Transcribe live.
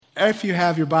if you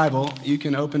have your Bible, you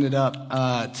can open it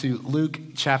up to Luke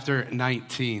chapter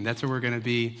 19. That's where we're going to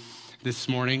be this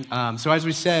morning. So as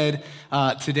we said,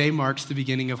 today marks the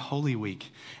beginning of Holy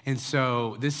Week. And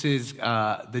so this is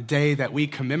the day that we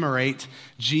commemorate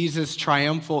Jesus'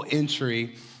 triumphal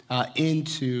entry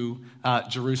into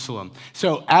Jerusalem.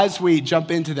 So as we jump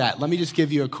into that, let me just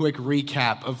give you a quick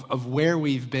recap of where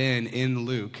we've been in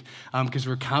Luke, because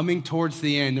we're coming towards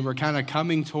the end and we're kind of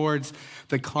coming towards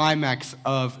the climax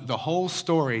of the whole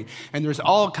story. And there's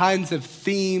all kinds of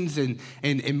themes and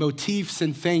motifs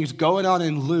and things going on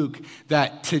in Luke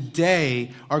that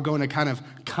today are going to kind of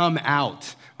come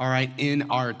out, all right,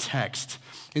 in our text.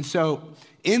 And so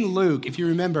in Luke, if you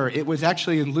remember, it was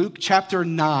actually in Luke chapter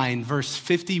 9, verse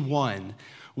 51,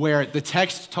 where the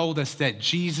text told us that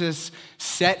Jesus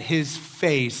set his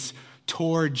face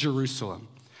toward Jerusalem,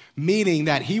 meaning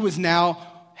that he was now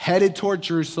headed toward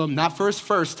Jerusalem, not for his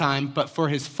first time, but for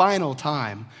his final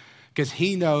time, because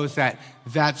he knows that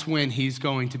that's when he's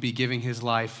going to be giving his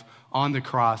life on the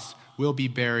cross, will be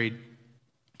buried,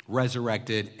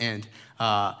 resurrected, and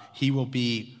he will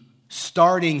be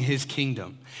starting his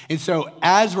kingdom. And so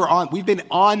we've been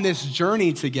on this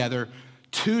journey together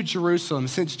to Jerusalem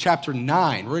since chapter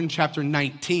 9. We're in chapter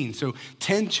 19. So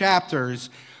 10 chapters,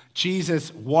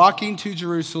 Jesus walking to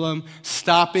Jerusalem,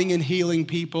 stopping and healing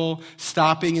people,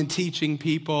 stopping and teaching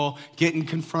people, getting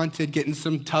confronted, getting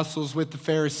some tussles with the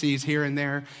Pharisees here and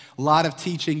there. A lot of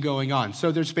teaching going on.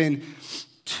 So there's been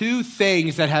two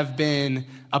things that have been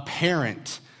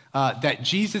apparent that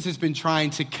Jesus has been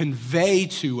trying to convey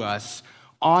to us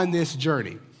on this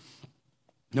journey.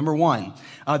 Number one,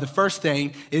 the first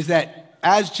thing is that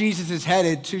as Jesus is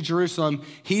headed to Jerusalem,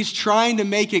 he's trying to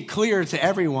make it clear to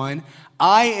everyone,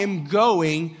 I am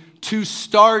going to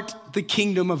start the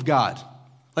kingdom of God.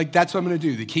 Like, that's what I'm going to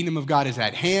do. The kingdom of God is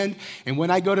at hand. And when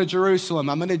I go to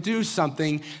Jerusalem, I'm going to do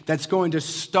something that's going to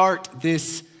start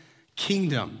this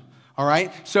kingdom. All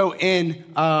right, so in,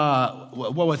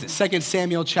 2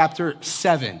 Samuel chapter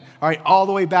 7, all right, all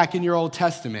the way back in your Old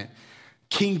Testament,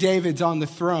 King David's on the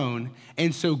throne,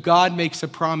 and so God makes a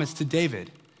promise to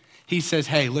David. He says,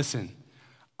 hey, listen,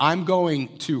 I'm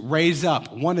going to raise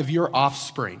up one of your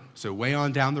offspring, so way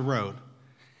on down the road,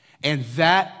 and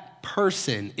that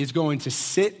person is going to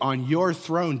sit on your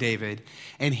throne, David,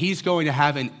 and he's going to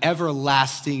have an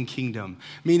everlasting kingdom,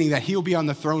 meaning that he'll be on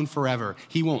the throne forever.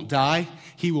 He won't die.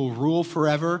 He will rule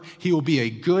forever. He will be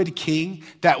a good king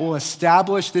that will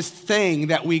establish this thing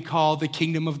that we call the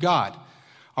kingdom of God,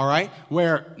 all right,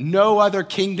 where no other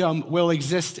kingdom will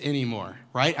exist anymore,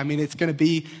 right? I mean, it's going to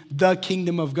be the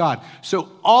kingdom of God.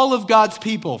 So all of God's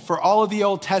people, for all of the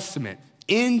Old Testament,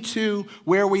 into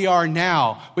where we are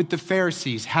now with the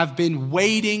Pharisees, have been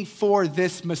waiting for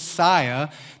this Messiah,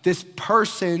 this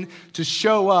person to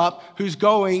show up who's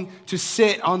going to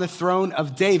sit on the throne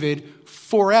of David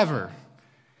forever.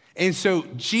 And so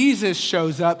Jesus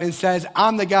shows up and says,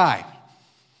 I'm the guy.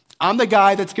 I'm the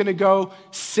guy that's going to go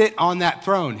sit on that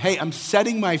throne. Hey, I'm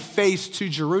setting my face to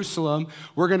Jerusalem.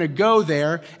 We're going to go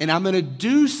there, and I'm going to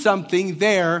do something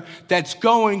there that's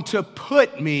going to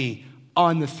put me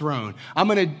on the throne. I'm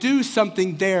going to do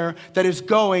something there that is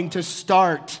going to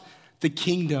start the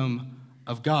kingdom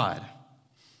of God.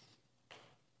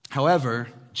 However,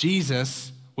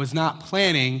 Jesus was not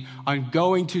planning on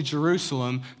going to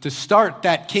Jerusalem to start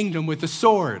that kingdom with a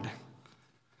sword.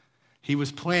 He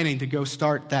was planning to go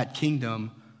start that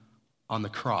kingdom on the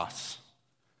cross.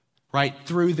 Right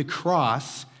through the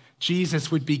cross, Jesus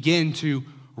would begin to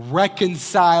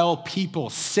reconcile people,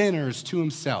 sinners, to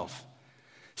himself.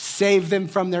 Save them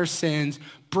from their sins,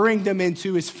 bring them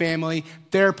into his family.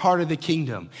 They're part of the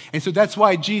kingdom. And so that's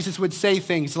why Jesus would say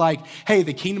things like, hey,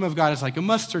 the kingdom of God is like a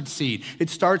mustard seed. It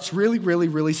starts really, really,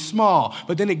 really small,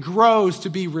 but then it grows to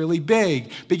be really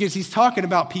big, because he's talking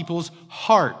about people's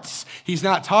hearts. He's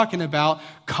not talking about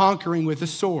conquering with a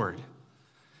sword. He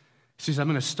says, I'm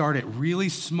going to start it really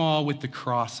small with the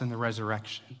cross and the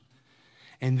resurrection.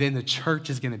 And then the church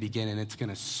is going to begin, and it's going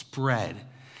to spread.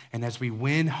 And as we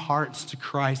win hearts to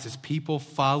Christ, as people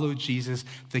follow Jesus,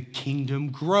 the kingdom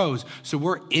grows. So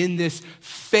we're in this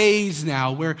phase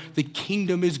now where the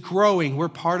kingdom is growing. We're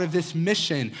part of this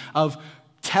mission of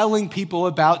telling people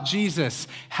about Jesus,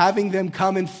 having them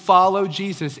come and follow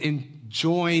Jesus and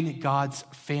join God's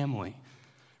family.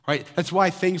 Right? That's why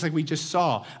things like we just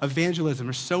saw, evangelism,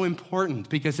 are so important,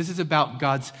 because this is about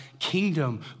God's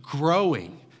kingdom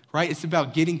growing. Right? It's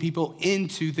about getting people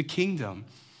into the kingdom.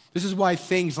 This is why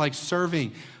things like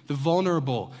serving the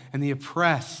vulnerable and the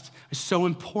oppressed is so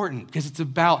important, because it's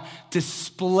about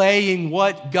displaying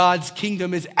what God's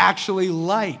kingdom is actually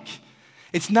like.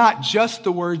 It's not just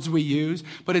the words we use,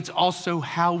 but it's also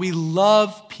how we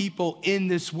love people in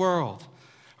this world.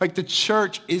 Like the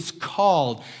church is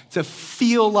called to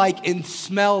feel like and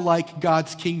smell like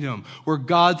God's kingdom, where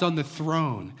God's on the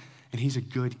throne and he's a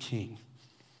good king.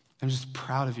 I'm just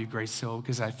proud of you, Grace Hill,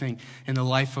 because I think in the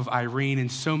life of Irene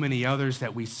and so many others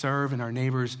that we serve and our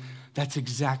neighbors, that's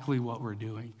exactly what we're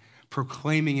doing.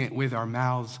 Proclaiming it with our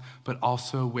mouths, but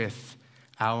also with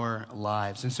our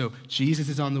lives. And so Jesus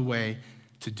is on the way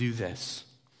to do this.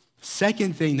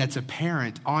 Second thing that's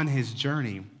apparent on his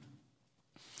journey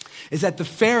is that the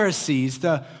Pharisees,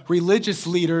 the religious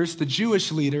leaders, the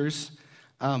Jewish leaders,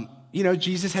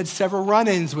 Jesus had several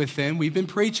run-ins with them. We've been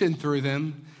preaching through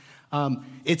them.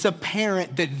 It's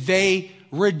apparent that they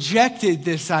rejected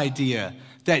this idea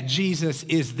that Jesus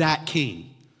is that king.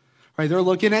 Right? They're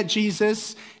looking at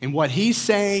Jesus and what he's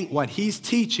saying, what he's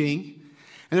teaching,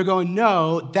 and they're going,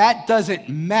 no, that doesn't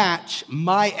match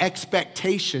my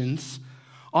expectations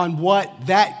on what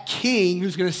that king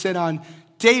who's going to sit on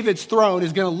David's throne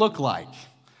is going to look like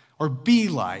or be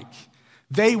like.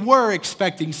 They were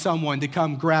expecting someone to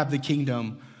come grab the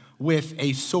kingdom with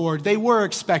a sword. They were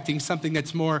expecting something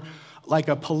that's more like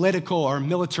a political or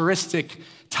militaristic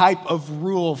type of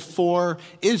rule for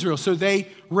Israel. So they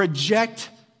reject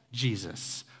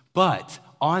Jesus. But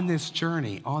on this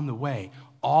journey, on the way,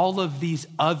 all of these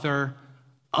other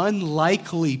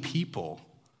unlikely people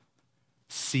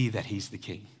see that he's the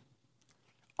king.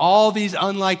 All these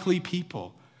unlikely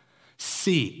people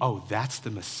see, oh, that's the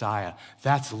Messiah,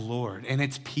 that's Lord. And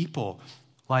it's people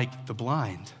like the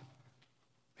blind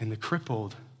and the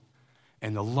crippled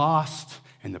and the lost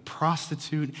and the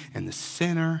prostitute and the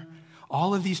sinner.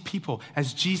 All of these people,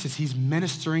 as Jesus, he's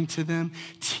ministering to them,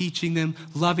 teaching them,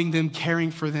 loving them,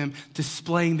 caring for them,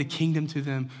 displaying the kingdom to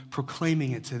them,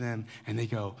 proclaiming it to them. And they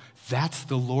go, that's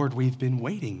the Lord we've been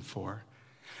waiting for.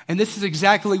 And this is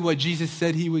exactly what Jesus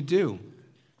said he would do.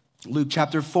 Luke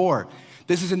chapter 4.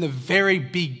 This is in the very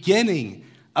beginning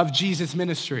of Jesus'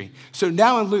 ministry. So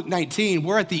now in Luke 19,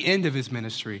 we're at the end of his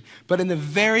ministry. But in the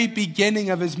very beginning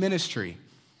of his ministry,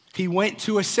 he went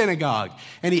to a synagogue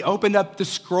and he opened up the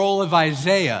scroll of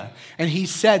Isaiah and he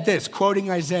said this, quoting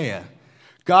Isaiah,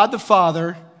 God the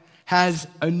Father has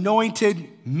anointed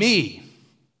me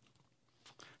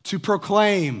to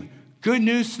proclaim good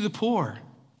news to the poor,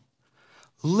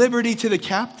 liberty to the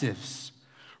captives,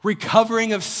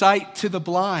 recovering of sight to the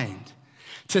blind,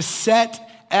 to set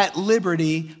at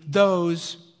liberty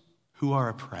those who are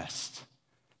oppressed.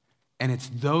 And it's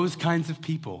those kinds of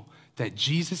people that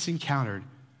Jesus encountered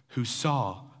who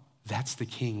saw that's the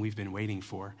king we've been waiting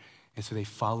for. And so they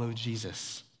followed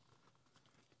Jesus.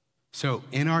 So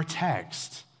in our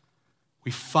text,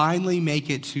 we finally make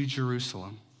it to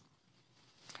Jerusalem.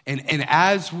 And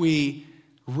as we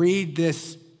read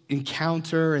this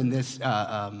encounter and this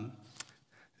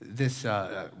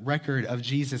record of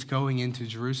Jesus going into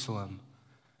Jerusalem,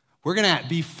 we're going to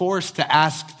be forced to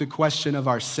ask the question of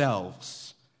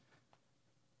ourselves,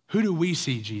 who do we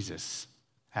see Jesus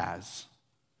as?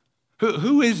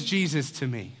 Who is Jesus to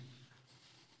me?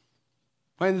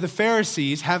 And the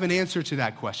Pharisees have an answer to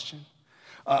that question.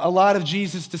 A lot of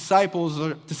Jesus' disciples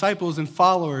and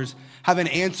followers have an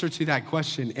answer to that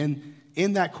question. And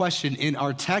in that question, in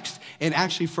our text, and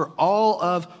actually for all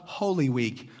of Holy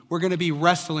Week, we're going to be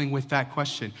wrestling with that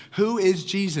question. Who is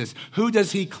Jesus? Who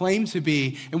does he claim to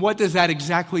be? And what does that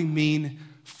exactly mean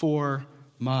for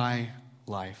my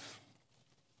life?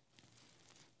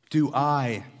 Do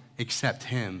I accept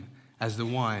him as the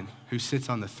one who sits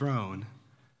on the throne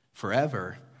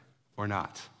forever or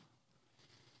not?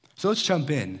 So let's jump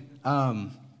in.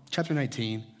 Chapter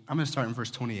 19, I'm going to start in verse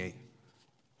 28.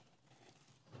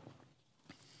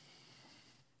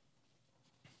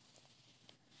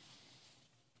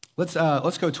 Let's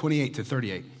go 28 to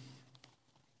 38.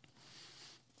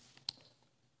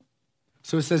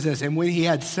 So it says this, and when he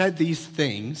had said these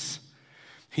things,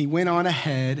 he went on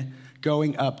ahead,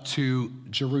 going up to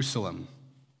Jerusalem.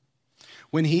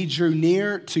 When he drew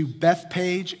near to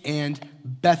Bethpage and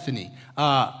Bethany.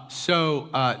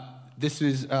 This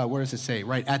is, where does it say?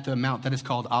 Right at the mount that is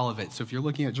called Olivet. So if you're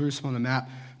looking at Jerusalem on the map,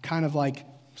 kind of like,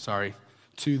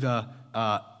 to the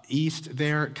east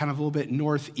there, kind of a little bit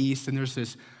northeast, and there's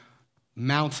this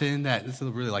mountain this is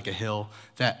really like a hill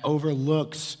that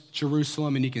overlooks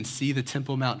Jerusalem, and you can see the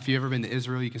Temple Mount. If you've ever been to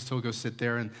Israel, you can still go sit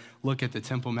there and look at the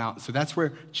Temple Mount. So that's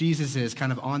where Jesus is,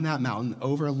 kind of on that mountain,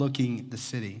 overlooking the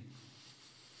city.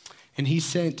 And he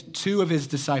sent two of his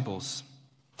disciples,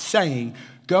 saying,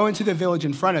 go into the village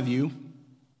in front of you,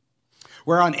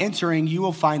 where on entering you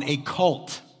will find a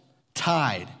colt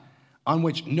tied, on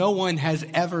which no one has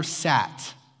ever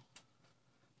sat.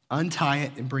 Untie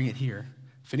it and bring it here.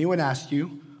 If anyone asks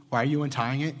you, why are you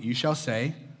untying it? You shall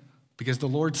say, because the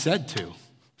Lord said to.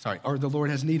 Or the Lord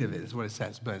has need of it is what it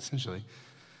says. But essentially,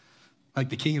 like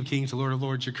the King of Kings, the Lord of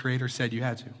Lords, your creator said you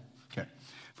had to. Okay.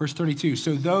 Verse 32,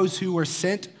 so those who were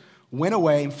sent went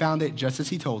away and found it just as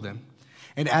he told them.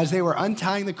 And as they were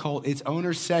untying the colt, its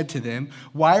owner said to them,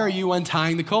 why are you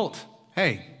untying the colt?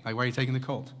 Hey, why are you taking the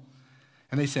colt?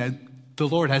 And they said, the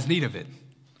Lord has need of it.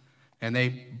 And they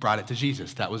brought it to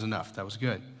Jesus. That was enough. That was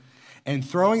good. And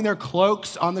throwing their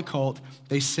cloaks on the colt,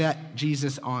 they set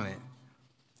Jesus on it.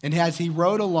 And as he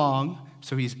rode along,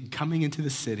 so he's coming into the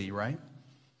city, right?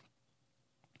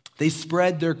 They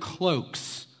spread their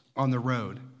cloaks on the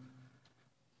road.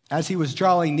 As he was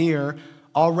drawing near,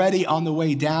 already on the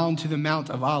way down to the Mount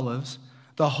of Olives,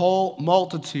 the whole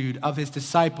multitude of his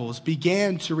disciples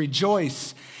began to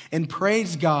rejoice and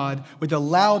praise God with a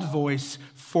loud voice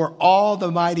for all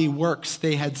the mighty works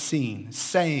they had seen,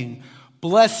 saying,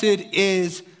 blessed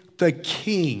is the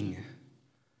King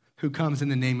who comes in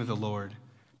the name of the Lord.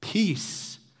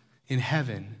 Peace in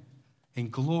heaven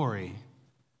and glory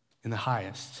in the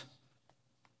highest.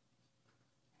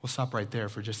 We'll stop right there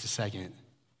for just a second.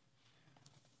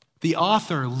 The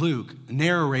author, Luke,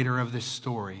 narrator of this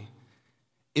story,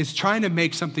 is trying to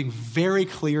make something very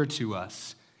clear to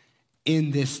us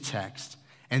in this text.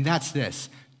 And that's this.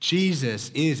 Jesus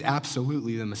is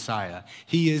absolutely the Messiah.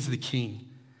 He is the King.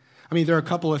 I mean, there are a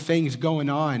couple of things going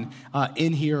on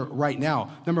in here right now.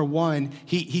 Number one,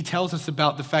 he tells us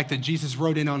about the fact that Jesus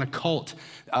rode in on a colt,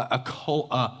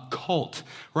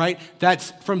 right?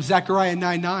 That's from Zechariah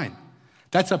 9:9.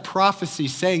 That's a prophecy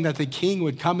saying that the king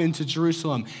would come into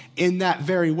Jerusalem in that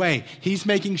very way. He's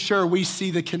making sure we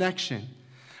see the connection.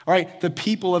 All right, the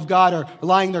people of God are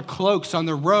lying their cloaks on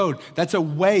the road. That's a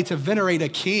way to venerate a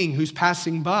king who's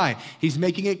passing by. He's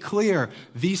making it clear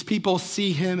these people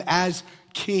see him as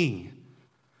king.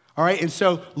 All right, and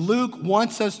so Luke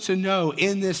wants us to know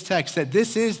in this text that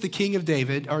this is the King of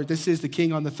David, or this is the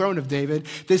king on the throne of David.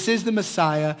 This is the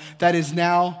Messiah that is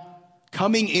now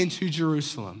coming into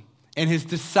Jerusalem. And his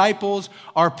disciples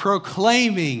are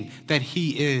proclaiming that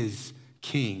he is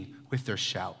king with their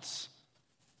shouts.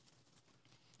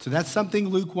 So that's something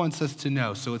Luke wants us to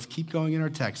know. So let's keep going in our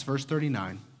text. Verse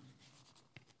 39.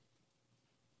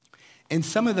 And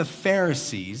some of the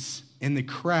Pharisees in the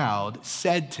crowd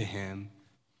said to him,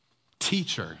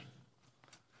 teacher.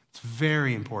 It's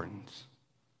very important.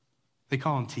 They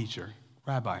call him teacher,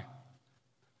 rabbi.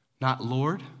 Not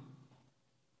Lord,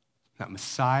 not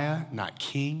Messiah, not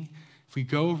king. If we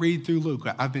go read through Luke,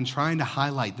 I've been trying to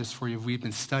highlight this for you. We've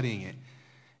been studying it.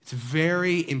 It's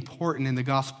very important in the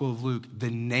Gospel of Luke, the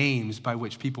names by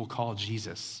which people call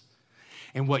Jesus.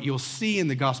 And what you'll see in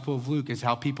the Gospel of Luke is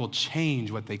how people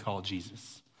change what they call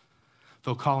Jesus.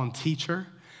 They'll call him teacher,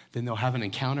 then they'll have an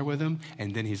encounter with him,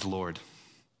 and then he's Lord,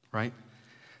 right?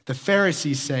 The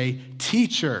Pharisees say,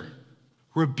 teacher,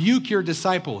 rebuke your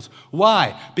disciples.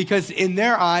 Why? Because in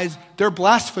their eyes, they're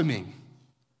blaspheming.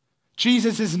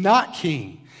 Jesus is not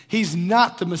king. He's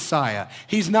not the Messiah.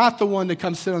 He's not the one to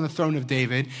come sit on the throne of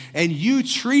David. And you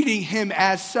treating him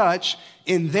as such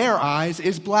in their eyes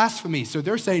is blasphemy. So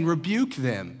they're saying, rebuke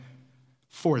them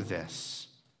for this.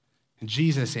 And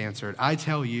Jesus answered, I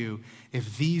tell you,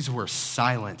 if these were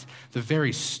silent, the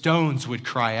very stones would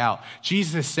cry out.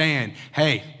 Jesus is saying,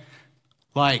 hey,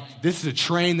 this is a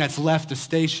train that's left the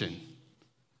station.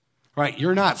 Right?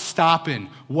 You're not stopping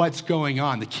what's going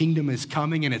on. The kingdom is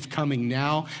coming, and it's coming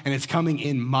now, and it's coming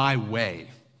in my way.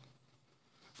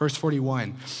 Verse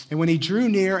 41, and when he drew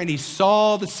near and he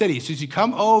saw the city, so as you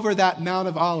come over that Mount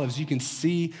of Olives, you can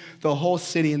see the whole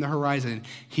city in the horizon.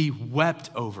 He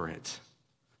wept over it,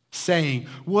 saying,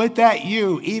 would that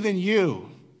you, even you,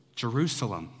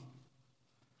 Jerusalem,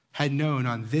 had known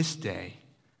on this day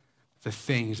the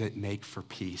things that make for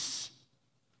peace,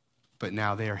 but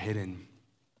now they are hidden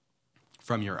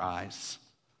from your eyes.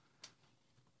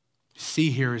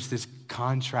 See, here is this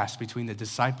contrast between the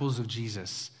disciples of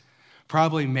Jesus,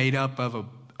 probably made up of an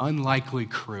unlikely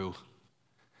crew,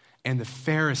 and the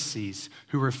Pharisees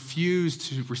who refused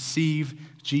to receive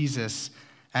Jesus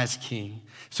as king.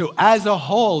 So as a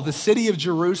whole, the city of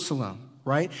Jerusalem,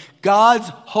 right? God's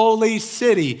holy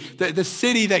city, the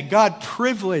city that God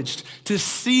privileged to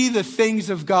see the things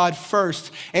of God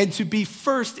first and to be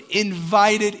first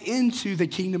invited into the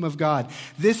kingdom of God.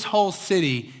 This whole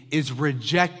city is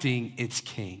rejecting its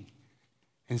king.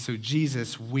 And so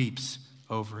Jesus weeps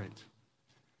over it.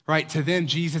 Right? To them,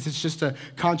 Jesus is just a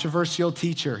controversial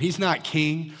teacher. He's not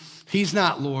king. He's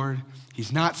not Lord.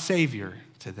 He's not Savior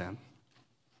to them.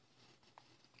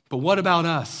 But what about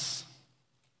us?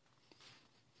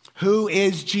 Who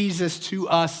is Jesus to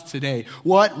us today?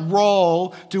 What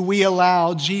role do we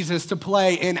allow Jesus to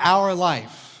play in our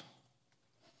life?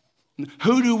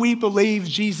 Who do we believe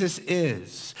Jesus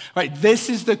is? Right, this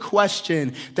is the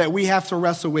question that we have to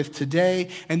wrestle with today,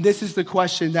 and this is the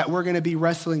question that we're going to be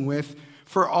wrestling with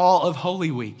for all of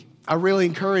Holy Week. I really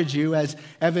encourage you, as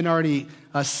Evan already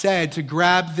said, to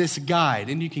grab this guide,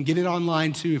 and you can get it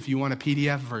online too if you want a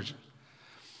PDF version.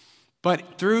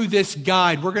 But through this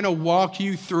guide, we're going to walk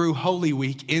you through Holy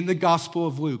Week in the Gospel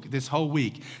of Luke this whole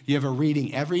week. You have a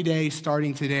reading every day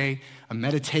starting today, a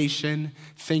meditation,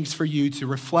 things for you to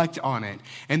reflect on it.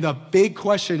 And the big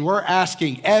question we're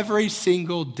asking every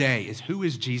single day is, who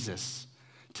is Jesus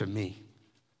to me?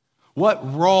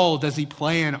 What role does he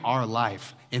play in our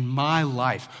life, in my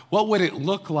life? What would it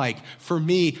look like for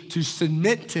me to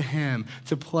submit to him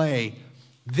to play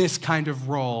this kind of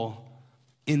role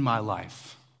in my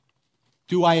life?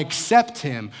 Do I accept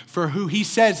him for who he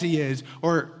says he is,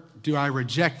 or do I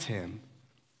reject him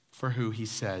for who he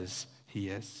says he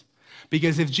is?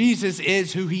 Because if Jesus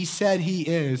is who he said he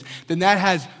is, then that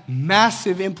has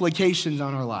massive implications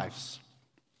on our lives.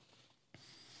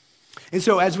 And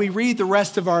so as we read the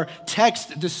rest of our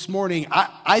text this morning,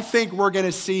 I think we're going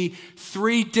to see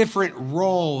three different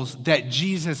roles that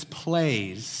Jesus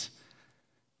plays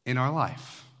in our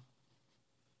life.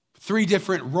 Three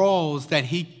different roles that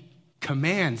he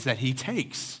commands, that he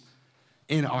takes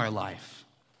in our life.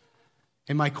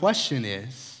 And my question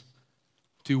is,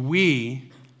 do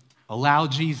we allow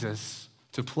Jesus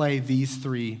to play these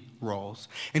three roles?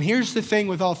 And here's the thing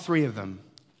with all three of them.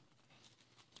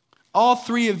 All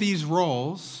three of these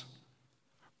roles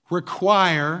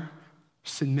require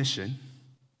submission,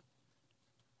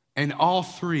 and all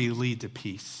three lead to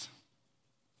peace.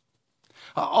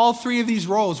 All three of these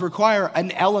roles require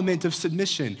an element of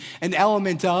submission, an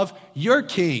element of, you're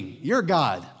king, you're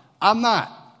God, I'm not,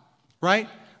 right?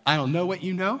 I don't know what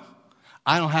you know.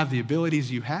 I don't have the abilities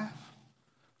you have,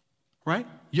 right?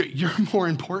 You're more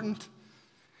important.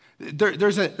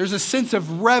 There's a sense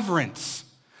of reverence,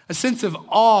 a sense of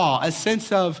awe, a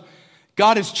sense of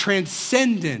God is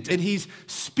transcendent and he's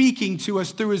speaking to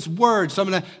us through his word. So I'm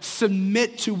going to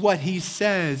submit to what he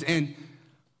says and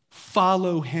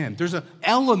follow him. There's an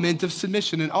element of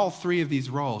submission in all three of these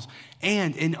roles.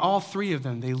 And in all three of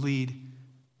them, they lead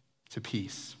to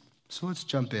peace. So let's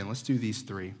jump in. Let's do these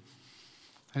three.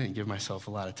 I didn't give myself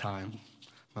a lot of time,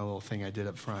 my little thing I did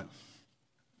up front.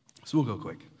 So we'll go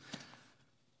quick.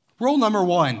 Role number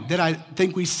one that I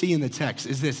think we see in the text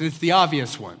is this, and it's the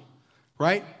obvious one,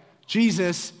 right?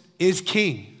 Jesus is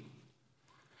king.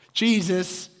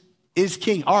 Jesus is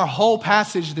king. Our whole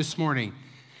passage this morning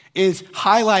is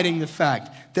highlighting the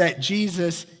fact that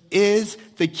Jesus is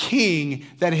the king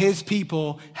that his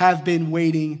people have been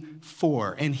waiting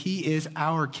for, and he is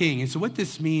our king. And so what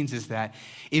this means is that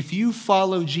if you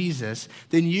follow Jesus,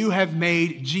 then you have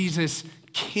made Jesus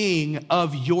king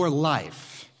of your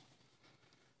life,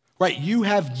 right? You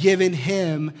have given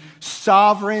him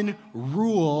sovereign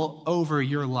rule over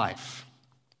your life.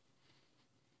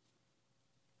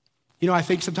 You know, I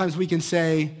think sometimes we can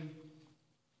say,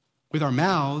 with our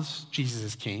mouths, Jesus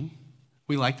is king.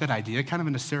 We like that idea, kind of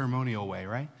in a ceremonial way,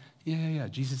 right? Yeah,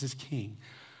 Jesus is king.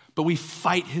 But we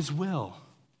fight his will.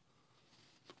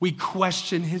 We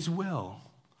question his will.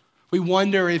 We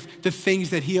wonder if the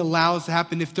things that he allows to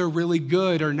happen, if they're really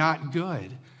good or not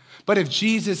good. But if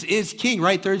Jesus is king,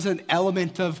 right, there's an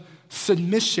element of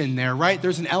submission there, right?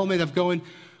 There's an element of going,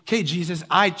 okay, Jesus,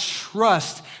 I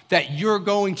trust that you're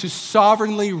going to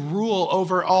sovereignly rule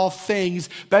over all things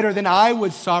better than I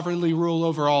would sovereignly rule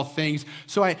over all things.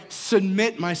 So I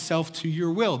submit myself to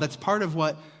your will. That's part of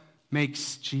what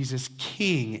makes Jesus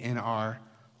king in our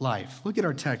life. Look at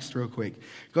our text real quick.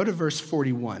 Go to verse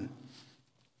 41.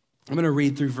 I'm going to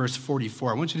read through verse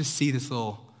 44. I want you to see this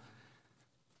little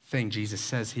thing Jesus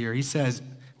says here. He says,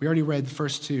 we already read the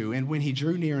first two, and when he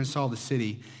drew near and saw the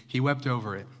city, he wept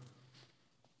over it,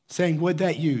 saying, would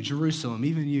that you, Jerusalem,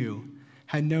 even you,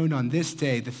 had known on this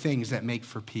day the things that make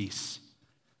for peace.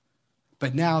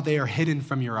 But now they are hidden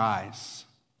from your eyes.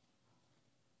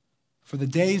 For the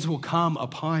days will come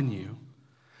upon you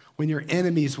when your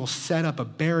enemies will set up a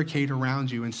barricade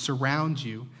around you and surround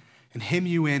you and hem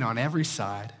you in on every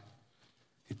side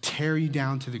and tear you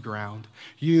down to the ground,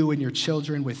 you and your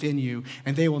children within you,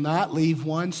 and they will not leave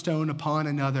one stone upon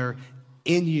another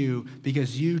in you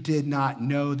because you did not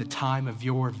know the time of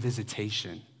your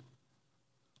visitation.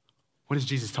 What is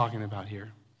Jesus talking about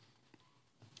here?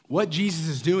 What Jesus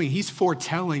is doing, he's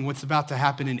foretelling what's about to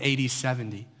happen in AD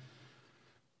 70.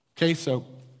 Okay, so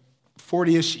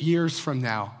 40-ish years from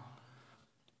now,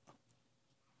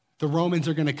 the Romans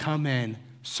are going to come in,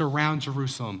 surround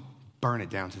Jerusalem, burn it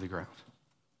down to the ground.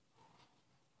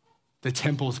 The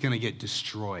temple is going to get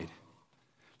destroyed.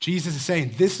 Jesus is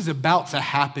saying this is about to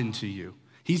happen to you.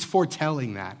 He's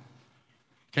foretelling that.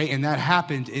 Okay, and that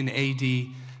happened in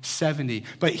AD 70.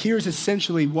 But here's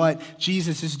essentially what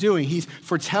Jesus is doing. He's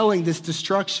foretelling this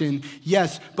destruction,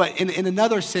 yes, but in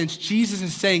another sense, Jesus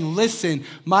is saying, listen,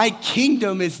 my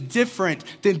kingdom is different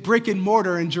than brick and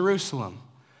mortar in Jerusalem.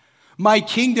 My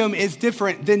kingdom is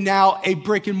different than now a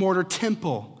brick and mortar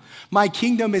temple. My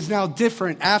kingdom is now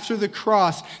different after the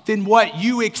cross than what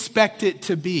you expect it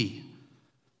to be.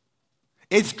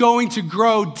 It's going to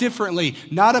grow differently,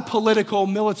 not a political,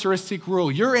 militaristic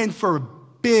rule. You're in for a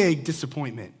big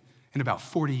disappointment in about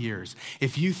 40 years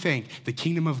if you think the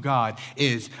kingdom of God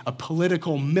is a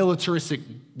political, militaristic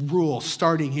rule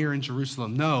starting here in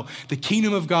Jerusalem. No, the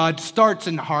kingdom of God starts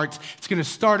in hearts. It's going to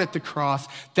start at the cross.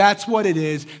 That's what it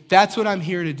is. That's what I'm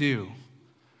here to do.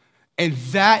 And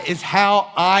that is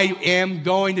how I am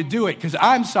going to do it because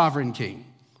I'm sovereign king.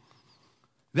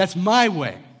 That's my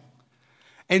way.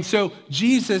 And so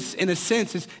Jesus, in a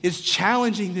sense, is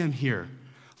challenging them here.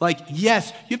 Like,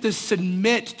 yes, you have to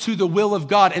submit to the will of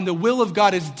God, and the will of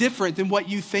God is different than what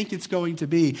you think it's going to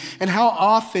be. And how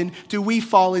often do we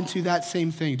fall into that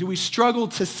same thing? Do we struggle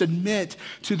to submit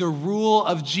to the rule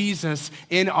of Jesus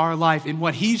in our life, in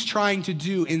what he's trying to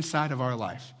do inside of our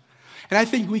life? And I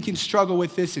think we can struggle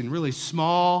with this in really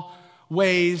small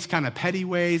ways, kind of petty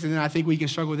ways, and then I think we can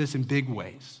struggle with this in big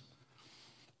ways.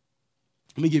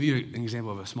 Let me give you an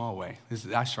example of a small way.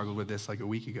 I struggled with this like a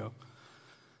week ago.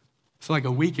 So like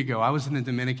a week ago, I was in the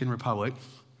Dominican Republic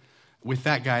with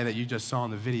that guy that you just saw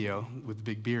in the video with the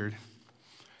big beard.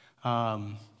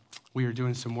 We were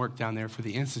doing some work down there for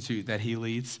the institute that he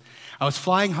leads. I was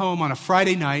flying home on a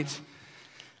Friday night.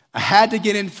 I had to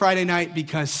get in Friday night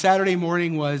because Saturday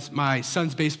morning was my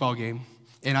son's baseball game,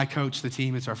 and I coach the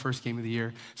team. It's our first game of the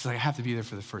year, so I have to be there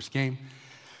for the first game.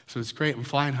 So it's great. I'm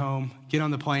flying home, get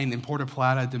on the plane in Puerto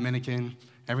Plata, Dominican.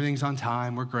 Everything's on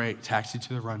time. We're great. Taxi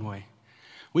to the runway.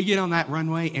 We get on that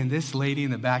runway, and this lady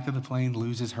in the back of the plane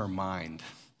loses her mind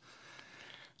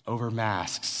over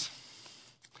masks.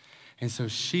 And so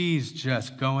she's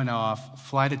just going off.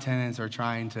 Flight attendants are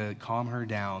trying to calm her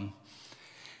down.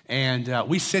 And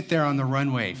we sit there on the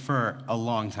runway for a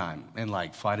long time, and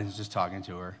like flight attendants just talking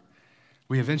to her.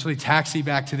 We eventually taxi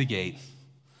back to the gate.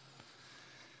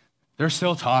 They're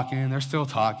still talking.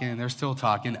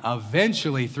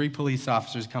 Eventually, 3 police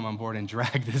officers come on board and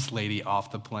drag this lady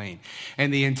off the plane.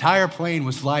 And the entire plane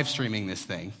was live streaming this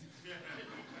thing.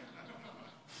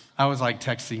 I was like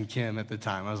texting Kim at the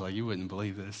time. I was like, you wouldn't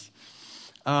believe this.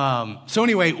 So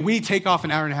anyway, we take off an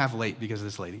hour and a half late because of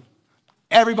this lady.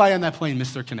 Everybody on that plane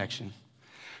missed their connection.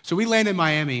 So we land in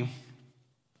Miami,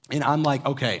 and I'm like,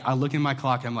 okay, I look in my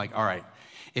clock. I'm like, all right.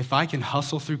 If I can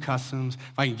hustle through customs,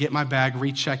 if I can get my bag,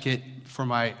 recheck it for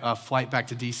my flight back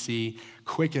to DC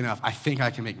quick enough, I think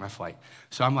I can make my flight.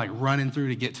 So I'm like running through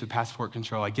to get to passport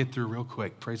control. I get through real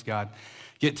quick, praise God.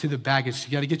 Get to the baggage.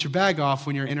 You got to get your bag off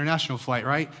when you're an international flight,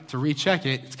 right? To recheck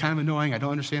it. It's kind of annoying. I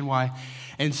don't understand why.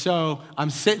 And so I'm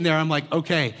sitting there. I'm like,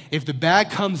 okay, if the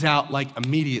bag comes out like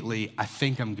immediately, I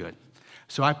think I'm good.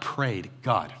 So I prayed,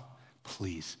 God,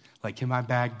 please, like can my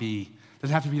bag be,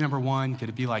 doesn't have to be number 1. Could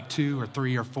it be like 2 or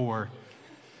 3 or 4?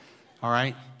 All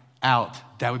right, out.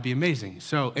 That would be amazing.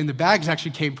 So, and the bags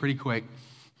actually came pretty quick.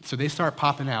 So they start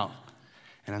popping out.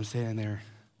 And I'm standing there.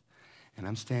 And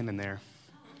I'm standing there.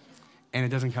 And it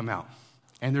doesn't come out.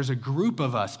 And there's a group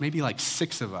of us, maybe like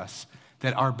 6 of us,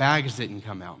 that our bags didn't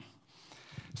come out.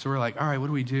 So we're like, all right, what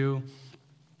do we do?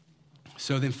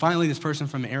 So then finally this person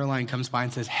from the airline comes by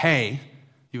and says, hey,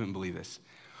 you wouldn't believe this.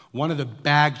 One of the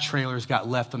bag trailers got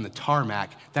left on the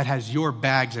tarmac that has your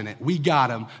bags in it. We got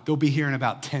them. They'll be here in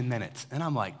about 10 minutes. And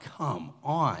I'm like, come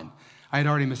on. I had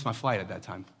already missed my flight at that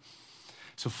time.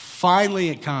 So finally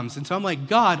it comes. And so I'm like,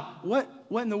 God, what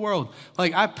in the world?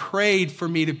 Like I prayed for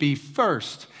me to be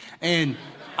first. And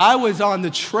I was on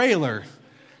the trailer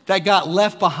that got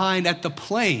left behind at the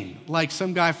plane. Like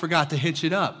some guy forgot to hitch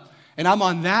it up. And I'm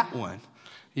on that one.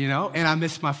 You know, and I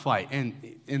missed my flight.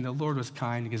 And the Lord was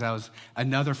kind because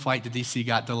another flight to DC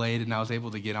got delayed and I was able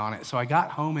to get on it. So I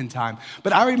got home in time.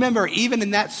 But I remember even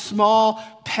in that small,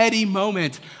 petty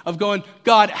moment of going,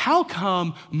 God, how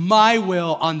come my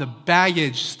will on the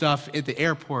baggage stuff at the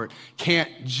airport can't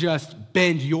just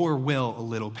bend your will a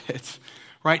little bit?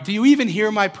 Right? Do you even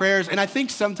hear my prayers? And I think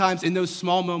sometimes in those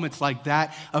small moments like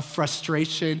that of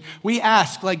frustration, we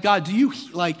ask, like, God, do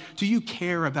you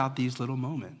care about these little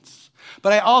moments?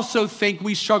 But I also think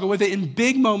we struggle with it in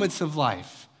big moments of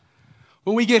life.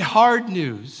 When we get hard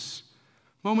news,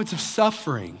 moments of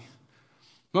suffering,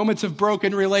 moments of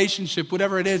broken relationship,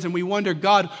 whatever it is, and we wonder,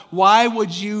 God, why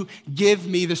would you give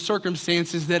me the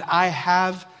circumstances that I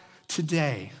have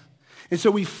today? And so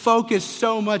we focus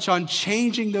so much on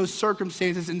changing those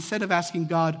circumstances instead of asking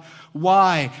God,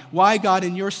 why? Why, God,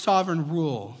 in your sovereign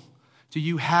rule, do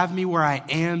you have me where I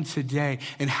am today?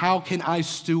 And how can I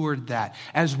steward that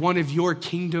as one of your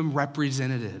kingdom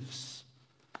representatives?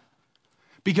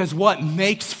 Because what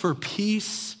makes for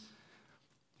peace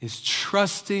is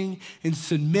trusting and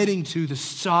submitting to the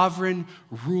sovereign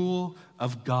rule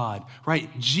of God, right?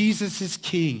 Jesus is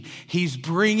king. He's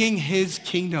bringing his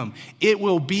kingdom. It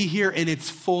will be here in its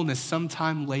fullness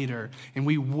sometime later, and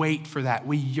we wait for that.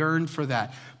 We yearn for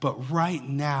that. But right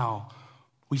now,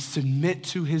 we submit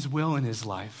to his will in his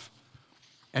life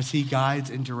as he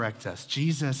guides and directs us.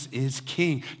 Jesus is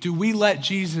king. Do we let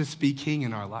Jesus be king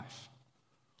in our life?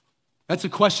 That's a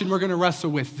question we're going to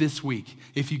wrestle with this week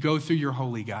if you go through your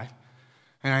holy guide.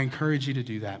 And I encourage you to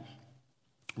do that.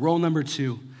 Rule number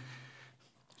 2,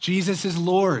 Jesus is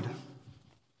Lord.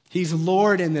 He's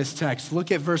Lord in this text. Look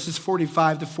at verses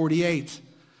 45 to 48.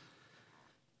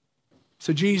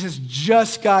 So Jesus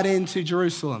just got into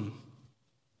Jerusalem.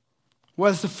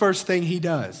 What's the first thing he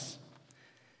does?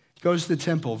 He goes to the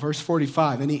temple, verse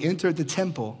 45, and he entered the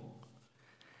temple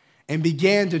and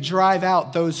began to drive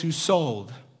out those who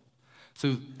sold.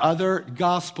 So other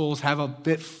gospels have a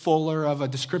bit fuller of a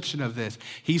description of this.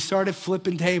 He started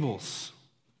flipping tables.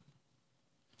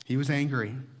 He was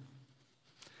angry,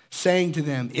 saying to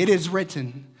them, "It is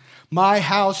written, my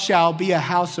house shall be a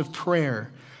house of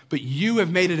prayer, but you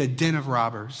have made it a den of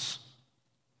robbers."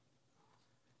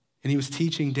 And he was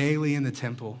teaching daily in the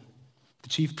temple. The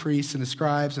chief priests and the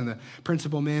scribes and the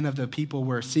principal men of the people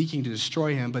were seeking to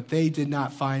destroy him, but they did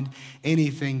not find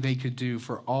anything they could do,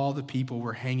 for all the people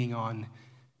were hanging on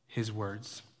his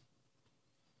words.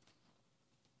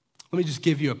 Let me just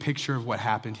give you a picture of what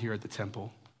happened here at the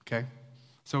temple, okay?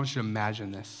 So I want you to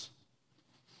imagine this.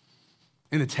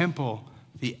 In the temple,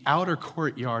 the outer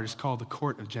courtyard is called the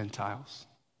court of Gentiles.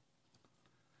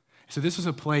 So this was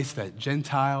a place that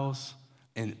Gentiles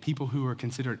and people who were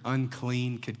considered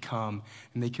unclean could come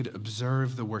and they could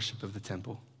observe the worship of the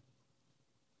temple.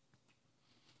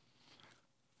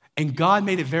 And God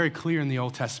made it very clear in the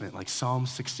Old Testament, like Psalm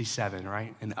 67,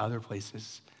 right? And other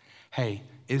places. Hey,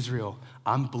 Israel,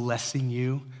 I'm blessing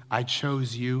you. I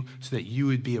chose you so that you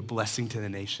would be a blessing to the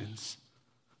nations,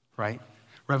 right?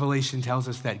 Revelation tells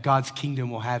us that God's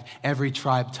kingdom will have every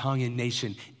tribe, tongue, and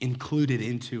nation included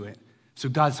into it. So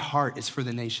God's heart is for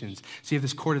the nations. So you have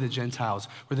this court of the Gentiles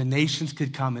where the nations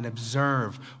could come and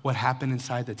observe what happened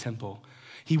inside the temple.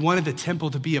 He wanted the temple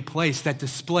to be a place that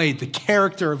displayed the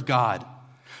character of God,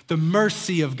 the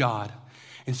mercy of God.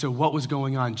 And so what was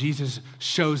going on? Jesus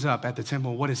shows up at the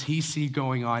temple. What does he see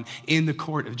going on in the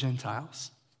court of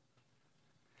Gentiles?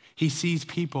 He sees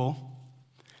people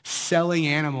selling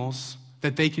animals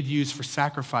that they could use for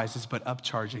sacrifices, but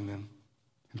upcharging them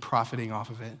and profiting off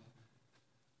of it.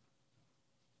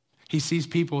 He sees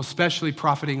people especially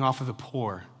profiting off of the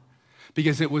poor,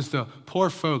 because it was the poor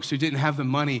folks who didn't have the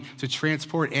money to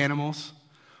transport animals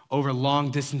over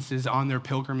long distances on their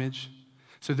pilgrimage.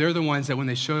 So they're the ones that when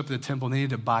they showed up at the temple, they needed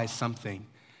to buy something.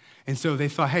 And so they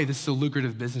thought, hey, this is a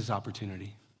lucrative business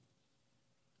opportunity.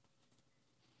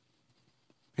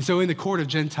 And so in the court of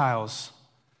Gentiles,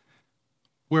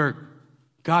 where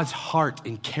God's heart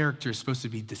and character is supposed to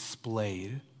be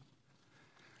displayed,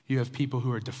 you have people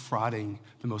who are defrauding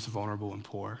the most vulnerable and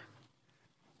poor.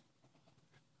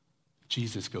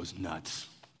 Jesus goes nuts,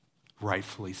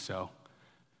 rightfully so.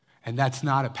 And that's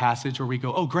not a passage where we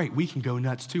go, oh, great, we can go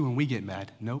nuts too when we get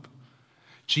mad. Nope.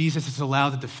 Jesus is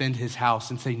allowed to defend his house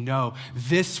and say, no,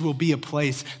 this will be a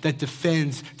place that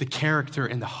defends the character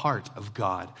and the heart of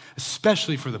God,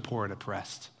 especially for the poor and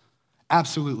oppressed.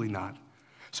 Absolutely not.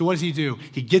 So what does he do?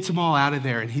 He gets them all out of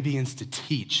there and he begins to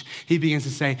teach. He begins to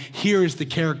say, here is the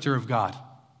character of God.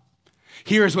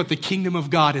 Here is what the kingdom of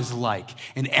God is like.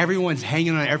 And everyone's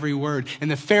hanging on every word.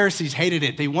 And the Pharisees hated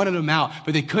it. They wanted him out,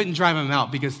 but they couldn't drive him out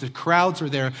because the crowds were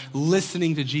there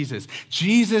listening to Jesus.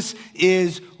 Jesus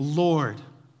is Lord.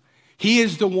 He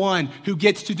is the one who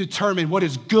gets to determine what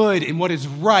is good and what is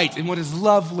right and what is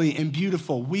lovely and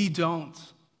beautiful. We don't.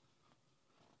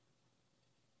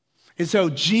 And so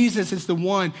Jesus is the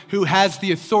one who has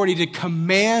the authority to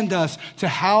command us to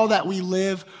how that we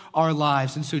live our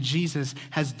lives. And so Jesus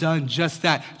has done just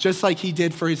that, just like he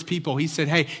did for his people. He said,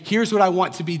 hey, here's what I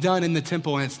want to be done in the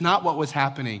temple, and it's not what was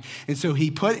happening. And so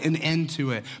he put an end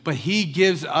to it, but he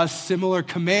gives us similar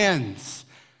commands.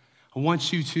 I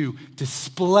want you to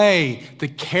display the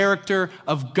character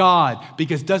of God,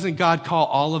 because doesn't God call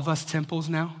all of us temples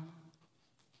now?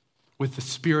 with the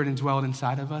Spirit indwelled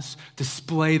inside of us,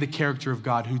 display the character of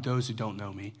God to those who don't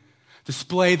know me.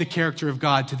 Display the character of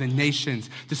God to the nations.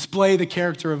 Display the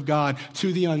character of God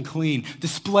to the unclean.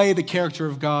 Display the character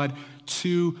of God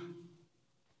to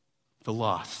the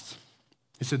lost.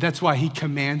 And so that's why he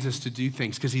commands us to do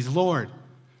things, because he's Lord.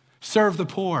 Serve the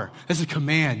poor. That's a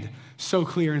command so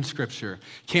clear in Scripture.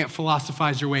 Can't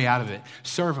philosophize your way out of it.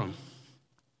 Serve them,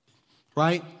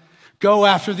 right? Go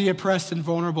after the oppressed and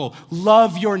vulnerable.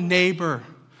 Love your neighbor.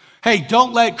 Hey,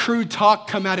 don't let crude talk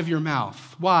come out of your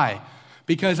mouth. Why?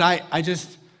 Because I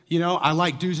just, I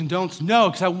like do's and don'ts.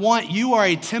 No, because you are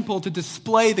a temple to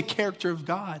display the character of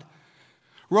God.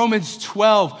 Romans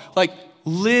 12,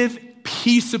 live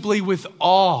peaceably with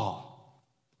all.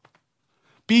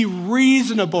 Be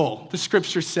reasonable, the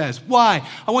Scripture says. Why?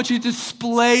 I want you to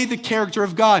display the character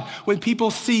of God. When people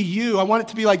see you, I want it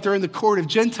to be like they're in the court of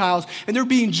Gentiles and they're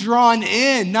being drawn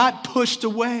in, not pushed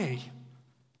away.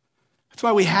 That's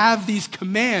why we have these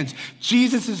commands.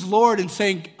 Jesus is Lord and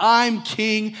saying, I'm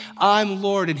King, I'm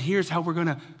Lord, and here's how we're going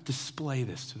to display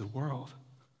this to the world.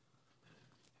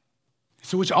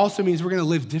 So which also means we're going to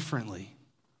live differently.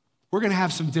 We're going to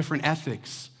have some different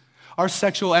ethics. Our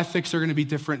sexual ethics are going to be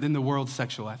different than the world's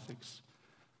sexual ethics.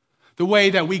 The way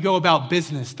that we go about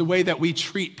business, the way that we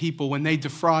treat people when they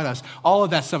defraud us, all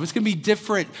of that stuff, it's going to be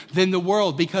different than the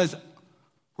world because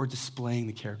we're displaying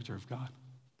the character of God.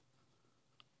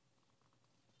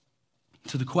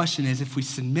 So the question is, if we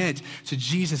submit to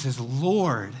Jesus as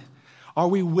Lord, are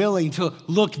we willing to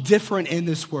look different in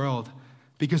this world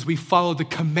because we follow the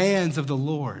commands of the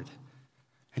Lord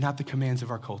and not the commands of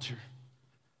our culture?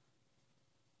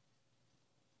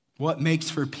 What makes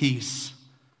for peace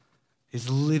is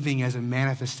living as a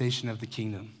manifestation of the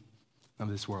kingdom of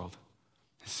this world,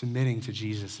 submitting to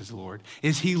Jesus as Lord.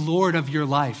 Is he Lord of your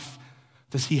life?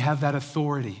 Does he have that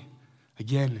authority?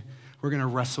 Again, we're going to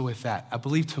wrestle with that. I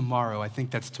believe tomorrow, I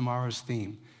think that's tomorrow's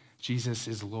theme. Jesus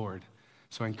is Lord.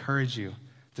 So I encourage you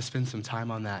to spend some time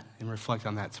on that and reflect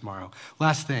on that tomorrow.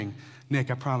 Last thing,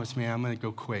 Nick, I promise, man, I'm going to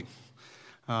go quick.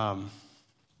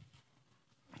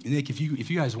 Nick, if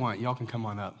you guys want, y'all can come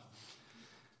on up.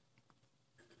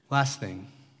 Last thing,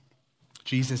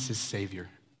 Jesus is Savior.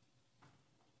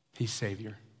 He's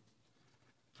Savior.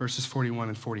 Verses 41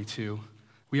 and 42.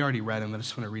 We already read them, I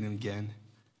just want to read them again.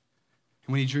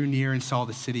 And when he drew near and saw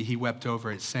the city, he wept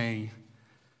over it, saying,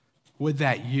 would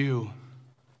that you,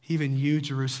 even you,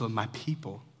 Jerusalem, my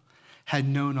people, had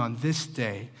known on this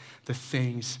day the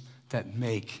things that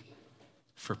make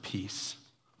for peace.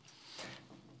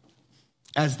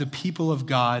 As the people of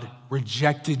God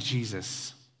rejected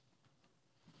Jesus,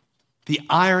 the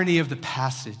irony of the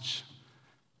passage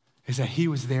is that he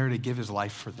was there to give his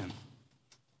life for them.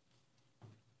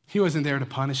 He wasn't there to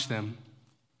punish them.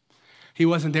 He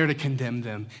wasn't there to condemn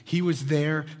them. He was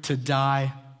there to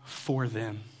die for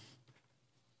them.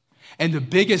 And the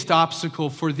biggest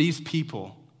obstacle for these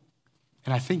people,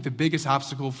 and I think the biggest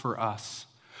obstacle for us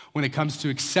when it comes to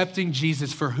accepting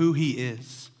Jesus for who he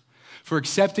is, for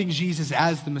accepting Jesus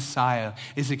as the Messiah,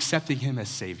 is accepting him as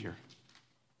Savior.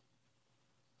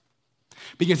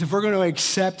 Because if we're going to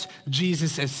accept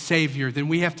Jesus as Savior, then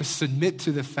we have to submit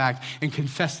to the fact and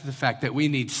confess to the fact that we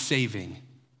need saving.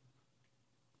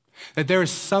 That there is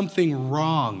something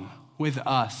wrong with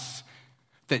us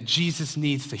that Jesus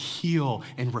needs to heal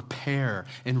and repair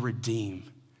and redeem.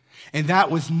 And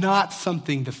that was not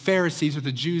something the Pharisees or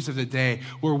the Jews of the day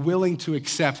were willing to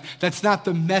accept. That's not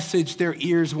the message their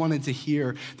ears wanted to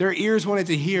hear. Their ears wanted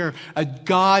to hear a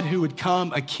God who would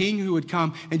come, a king who would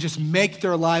come and just make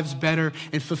their lives better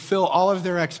and fulfill all of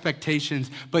their expectations.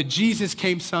 But Jesus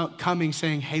came coming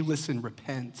saying, hey, listen,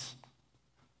 repent.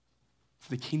 For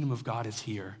the kingdom of God is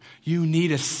here. You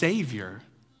need a Savior.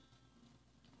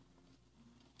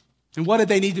 And what did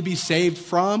they need to be saved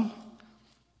from?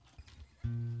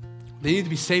 They needed to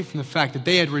be saved from the fact that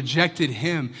they had rejected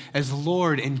him as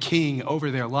Lord and King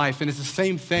over their life. And it's the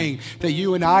same thing that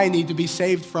you and I need to be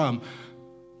saved from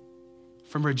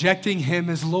rejecting him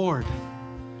as Lord,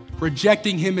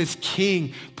 rejecting him as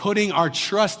King, putting our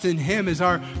trust in him as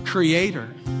our creator.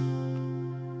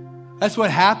 That's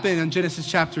what happened in Genesis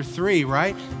chapter 3,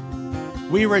 right?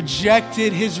 We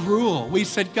rejected his rule. We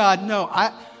said, God, no,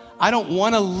 I don't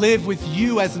want to live with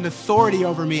you as an authority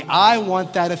over me. I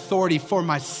want that authority for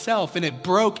myself. And it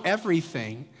broke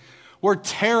everything. We're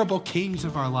terrible kings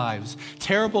of our lives,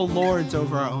 terrible lords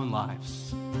over our own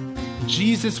lives.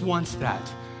 Jesus wants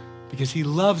that because he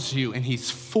loves you and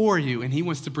he's for you and he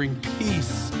wants to bring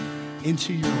peace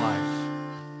into your life.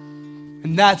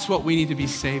 And that's what we need to be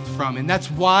saved from. And that's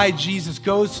why Jesus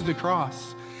goes to the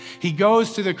cross. He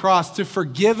goes to the cross to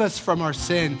forgive us from our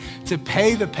sin, to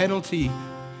pay the penalty,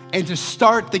 and to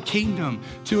start the kingdom,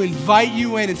 to invite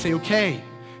you in and say, okay,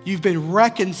 you've been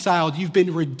reconciled, you've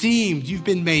been redeemed, you've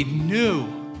been made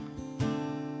new.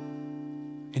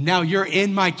 And now you're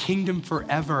in my kingdom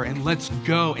forever, and let's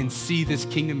go and see this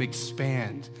kingdom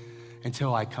expand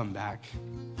until I come back.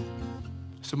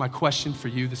 So my question for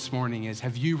you this morning is,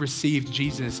 have you received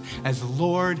Jesus as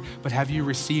Lord, but have you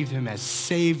received him as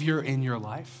Savior in your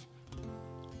life?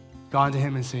 Gone to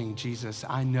him and saying, Jesus,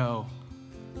 I know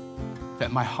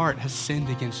that my heart has sinned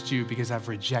against you because I've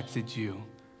rejected you,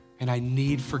 and I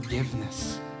need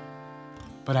forgiveness.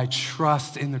 But I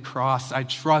trust in the cross. I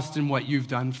trust in what you've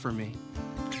done for me.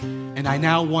 And I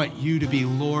now want you to be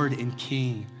Lord and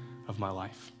King of my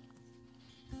life.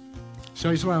 So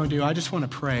here's what I want to do. I just want to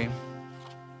pray.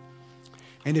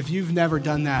 And if you've never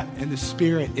done that, and the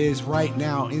Spirit is right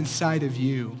now inside of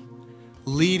you,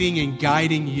 leading and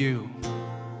guiding you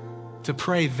to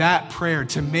pray that prayer,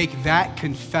 to make that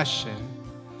confession,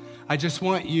 I just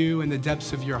want you in the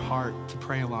depths of your heart to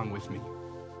pray along with me.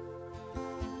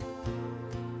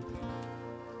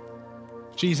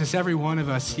 Jesus, every one of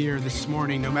us here this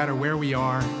morning, no matter where we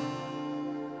are,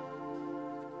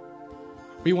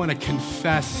 we want to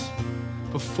confess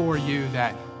before you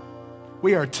that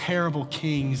we are terrible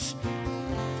kings,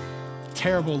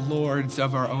 terrible lords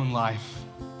of our own life.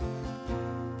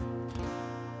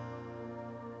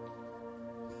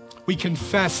 We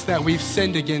confess that we've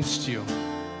sinned against you,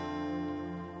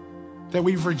 that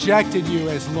we've rejected you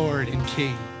as Lord and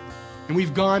King, and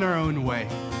we've gone our own way.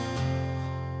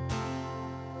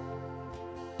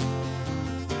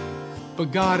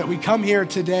 But God, we come here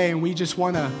today and we just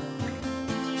want to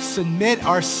submit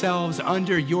ourselves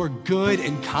under your good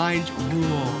and kind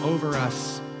rule over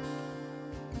us.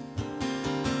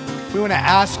 We want to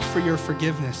ask for your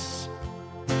forgiveness.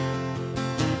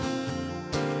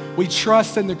 We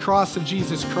trust in the cross of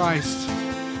Jesus Christ,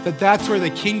 that that's where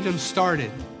the kingdom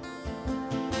started.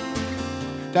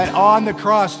 That on the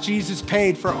cross, Jesus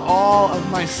paid for all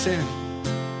of my sin.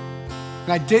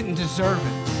 And I didn't deserve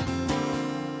it.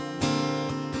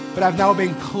 But I've now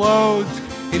been clothed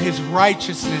in his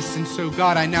righteousness. And so,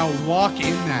 God, I now walk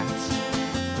in that.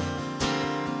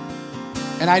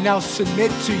 And I now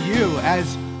submit to you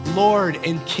as Lord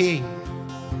and King.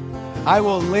 I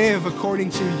will live according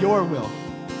to your will.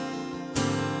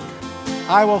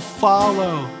 I will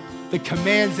follow the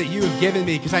commands that you have given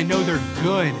me because I know they're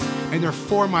good and they're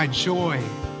for my joy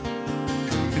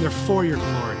and they're for your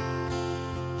glory.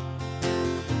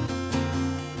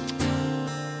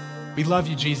 We love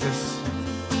you, Jesus.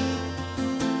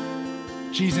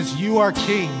 Jesus, you are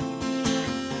King,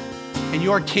 and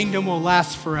your kingdom will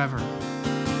last forever.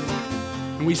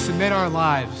 And we submit our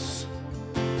lives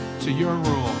to your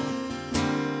rule,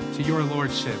 to your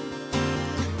lordship,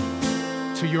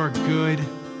 to your good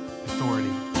authority.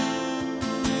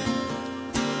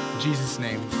 In Jesus'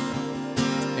 name.